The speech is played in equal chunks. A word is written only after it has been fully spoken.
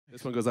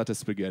This one goes out to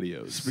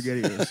SpaghettiOs.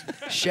 SpaghettiOs.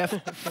 Chef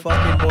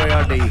fucking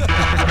Boyardee.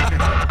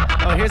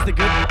 Oh, here's the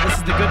good. This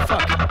is the good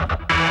fuck.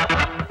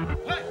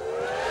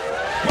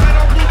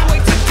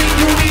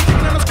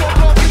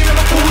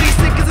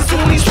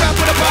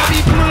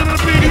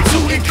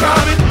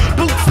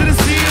 Boots to the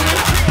ceiling,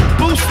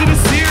 boots to the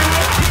zero.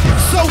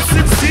 So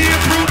sincere,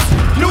 Bruce,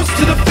 noose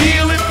to the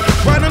feeling.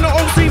 Right on the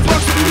old scene,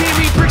 bucks if you hear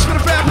me. Bricks for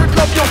the fabric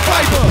of your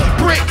fiber.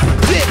 Brick,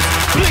 dips,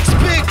 blicks,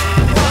 big.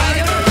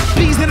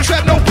 Bees in the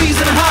trap, no bees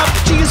in the hive.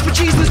 G is for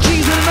cheeseless,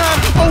 G's in the nine.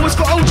 O is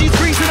for OGs,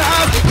 grease in the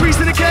eyes. Grease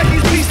in the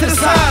khakis, peace to the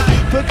side.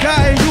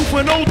 Forgotten youth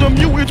and older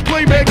mutants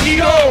play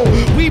Magneto.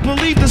 We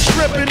believe the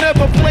strip and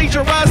never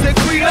plagiarize their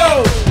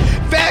credo.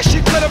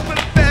 Fashion cut up for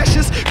the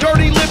fascists.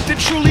 Dirty lipped and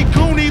truly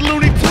goony.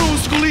 Looney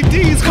Tunes, schooly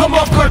D's come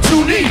off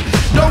cartoony.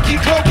 Donkey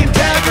Kong and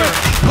Dagger,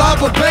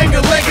 lava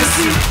banger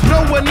legacy.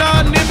 No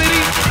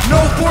anonymity, no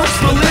forced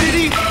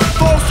validity.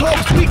 False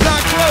hopes, we got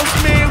close,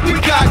 man, we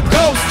got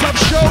ghosts. Tough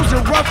shows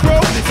and rough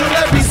roads till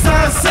every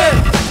sign said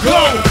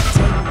go.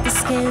 Take the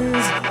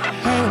skins,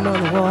 hang them on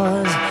the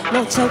walls.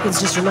 No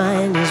tokens, just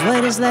reminders.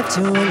 What is left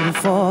to win you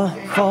for?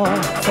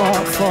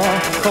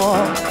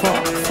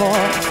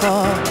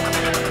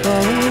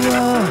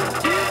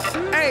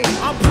 Hey,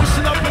 I'm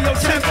pushing up in your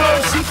tempo.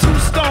 She too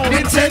stoned.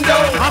 Nintendo.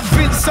 I've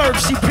been served.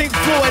 She Pink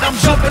Floyd. I'm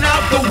jumping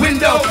out the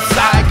window.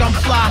 Like I'm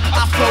fly,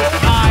 I float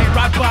high,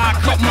 right by,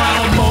 cut my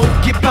own mode.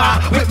 Get by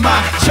with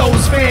my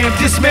chose fam.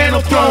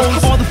 Dismantle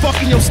thrones. All the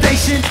fuck in your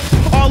station.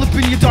 All up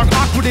in your dark,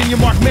 awkward in your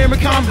Mark Maron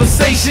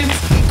conversations.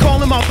 Call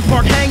them out the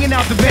park, hanging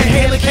out the Van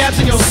Halen cabs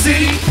in your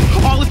city.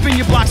 All up in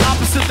your blocks,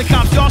 opposite the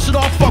cops. Y'all should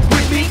all fuck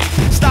with me.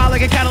 Style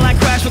like a Cadillac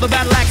crash with a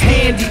battle axe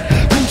handy.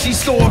 Gucci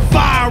store,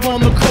 fire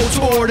on the coach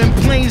horde. And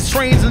planes,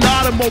 trains, and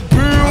automobiles.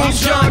 I'm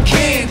John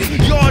Candy.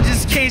 Y'all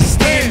just can't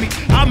stand me.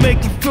 I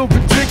make you feel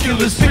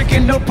ridiculous.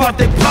 Picking up out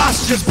their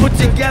postures, put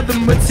together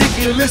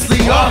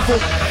meticulously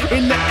awful.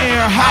 In the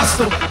air,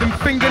 hostile. Them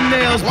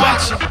fingernails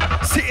watching.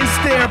 Sit and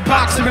stare,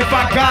 boxing if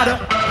I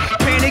gotta.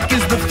 Panic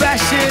is the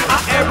fashion.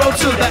 I arrow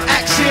to the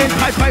action.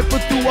 Pipe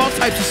through all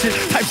types of shit.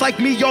 Types like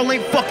me, y'all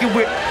ain't fucking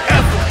with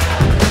ever.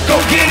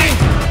 Go get it,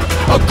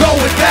 or go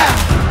without.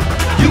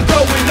 You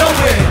going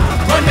nowhere.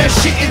 Run that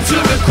shit into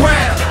the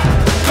ground.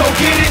 Go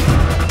get it,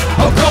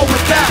 or go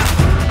without.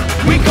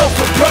 We go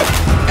for broke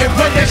and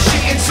run that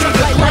shit into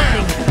the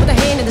ground. With a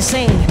hand in the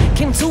sand,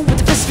 came to with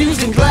the fist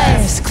fused in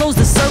glass. Close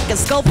the circuit,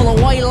 skull full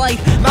of white light,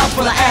 mouth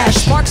full of ash.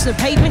 Sparks in the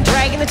pavement,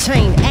 dragging the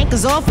chain.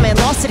 Anchors off, man,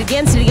 lost it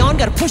again. City on,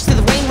 gotta push through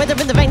the rain. Weather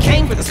in the vein,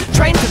 came for this,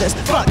 trained for this,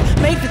 fuck,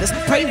 made for this.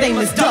 Brave name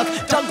is Duck,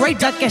 Duck, great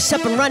duck, gets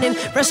up and running.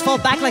 Rest fall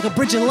back like a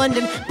bridge in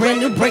London. Brand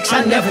new brakes,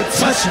 I never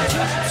touch them.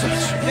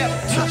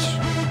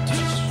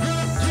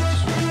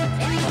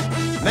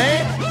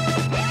 Man,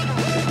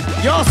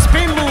 y'all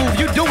spin move,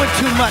 you doing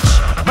too much.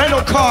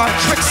 Rental car,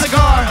 trick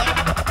cigar.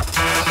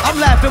 I'm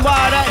laughing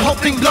while that whole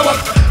thing blow up.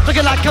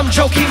 Looking like I'm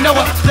joking,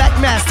 Noah. Black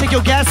mask, take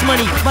your gas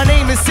money. My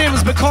name is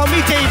Sims, but call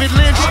me David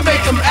Lynch. I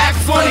make them act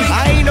funny.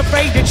 I ain't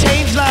afraid to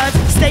change lives.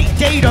 State,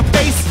 date, or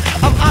face.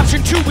 I'm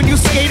option 2 when you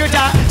skate or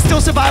die.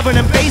 Still surviving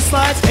them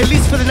baselines, at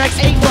least for the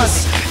next 8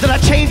 months. Then I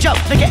change up,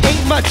 like it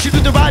ain't much. You do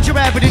the Roger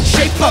Rabbit and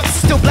shape up.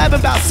 Still blabbing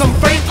about some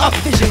frame up.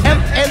 Vision,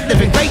 MN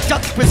living, great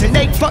duck, prison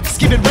 8 bucks.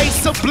 Giving race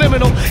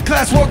subliminal,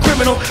 class war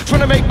criminal. Trying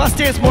to make my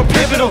stance more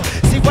pivotal.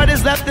 See what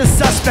is left is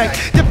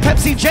suspect. The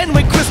Pepsi Gen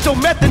with crystal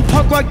meth and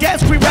punk rock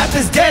gas. Pre-rap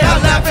is dead. I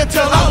laugh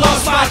until I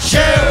lost my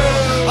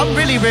chill. I'm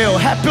really real,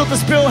 half built to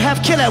spill,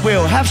 half kill at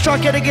will. Half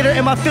strong getter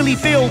in my Philly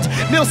field.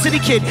 Mill City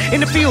kid in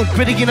the field,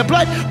 gritty in the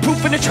blood,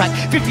 proof in the track.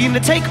 50 in the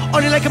tank,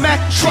 on it like a Mack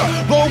truck.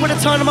 Roll with a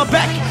ton on my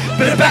back.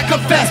 Better back up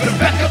fast, better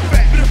back up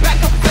fast, better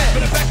back up fast,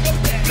 better back up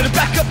fast, better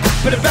back up,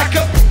 better back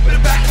up,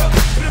 better back up,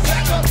 better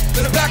back up,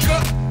 better back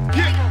up.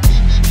 Yeah.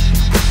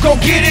 Go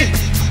get it,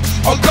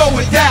 or go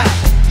without.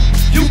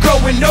 You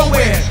going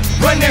nowhere.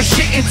 Run that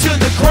shit into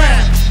the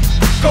ground.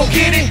 Go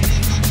get it,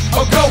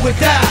 or go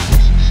without.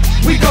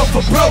 We go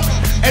for broke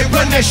and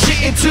run that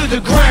shit into the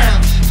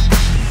ground.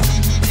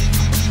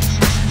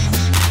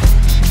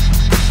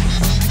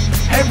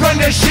 And run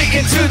that shit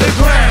into the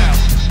ground.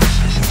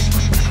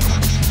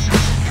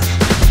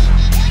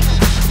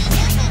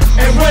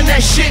 And run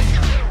that shit.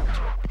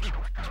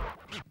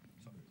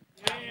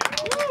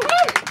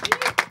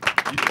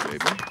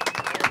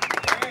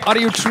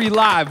 Audiotree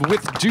live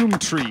with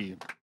Doomtree.